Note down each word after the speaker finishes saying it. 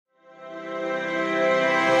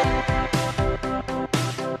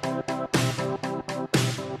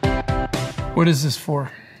What is this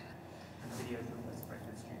for?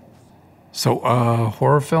 So,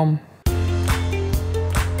 horror film?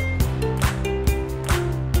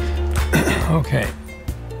 Okay.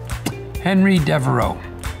 Hank Devereaux,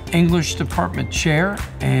 English department chair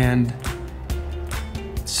and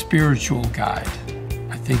spiritual guide.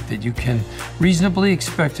 I think that you can reasonably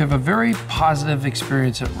expect to have a very positive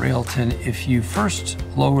experience at Railton if you first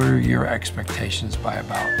lower your expectations by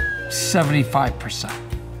about 75%.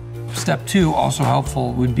 Step 2, also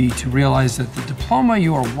helpful, would be to realize that the diploma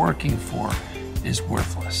you are working for is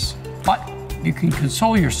worthless. But you can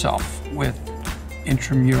console yourself with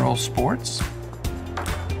intramural sports.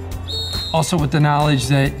 Also with the knowledge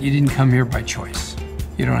that you didn't come here by choice.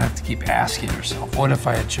 You don't have to keep asking yourself, what if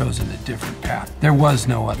I had chosen a different path? There was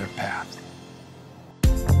no other path.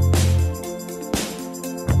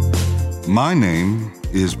 My name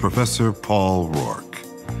is Professor Paul Rourke.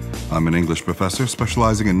 I'm an English professor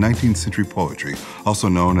specializing in 19th century poetry, also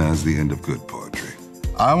known as the end of good poetry.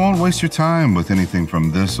 I won't waste your time with anything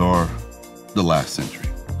from this or the last century,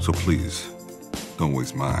 so please, don't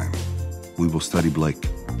waste mine. We will study Blake.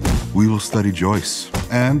 We will study Joyce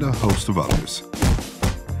and a host of others.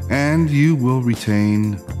 And you will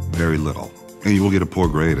retain very little. And you will get a poor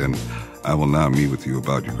grade, and I will not meet with you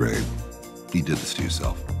about your grade. You did this to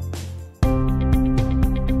yourself.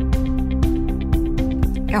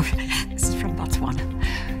 Oh, this is from Botswana.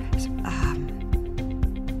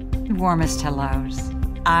 Warmest hellos.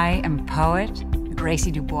 I am poet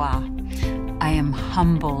Gracie Dubois. I am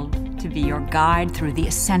humbled to be your guide through the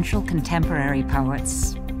essential contemporary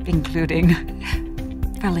poets, including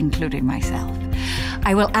myself.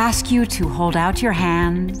 I will ask you to hold out your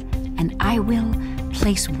hand, and I will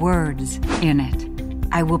place words in it.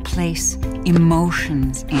 I will place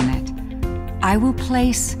emotions in it. I will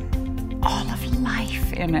place all of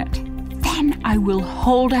life in it. Then I will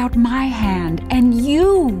hold out my hand, and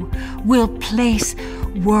you will place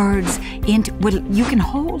words into. Well, you can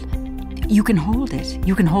hold it.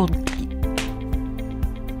 You can hold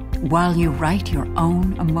while you write your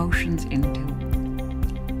own emotions into.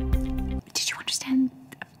 Did you understand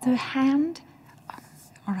the hand?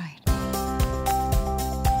 All right.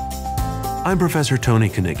 I'm Professor Tony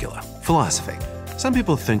Canigula, philosophy. Some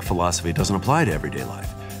people think philosophy doesn't apply to everyday life.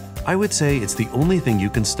 I would say it's the only thing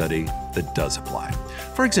you can study that does apply.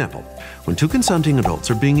 For example, when two consenting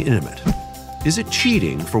adults are being intimate, is it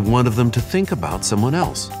cheating for one of them to think about someone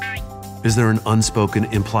else? Is there an unspoken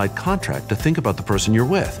implied contract to think about the person you're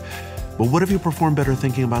with? But what if you perform better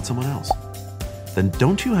thinking about someone else? Then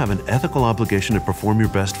don't you have an ethical obligation to perform your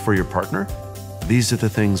best for your partner? These are the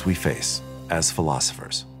things we face as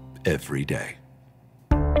philosophers every day.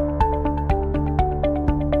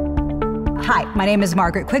 Hi, my name is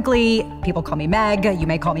Margaret Quigley. People call me Meg. You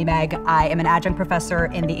may call me Meg. I am an adjunct professor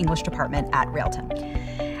in the English department at Railton.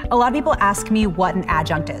 A lot of people ask me what an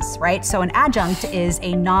adjunct is, right? So an adjunct is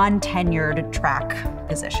a non-tenured track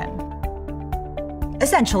position.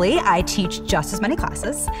 Essentially, I teach just as many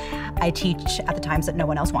classes. I teach at the times that no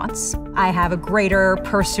one else wants. I have a greater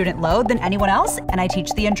per student load than anyone else, and I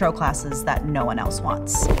teach the intro classes that no one else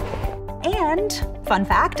wants. And, fun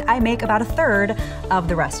fact, I make about 1/3 of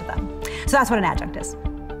the rest of them. So that's what an adjunct is.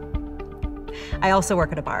 I also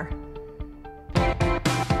work at a bar.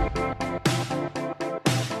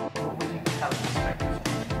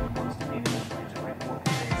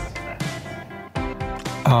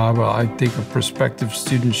 Well, I think a prospective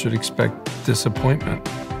student should expect disappointment.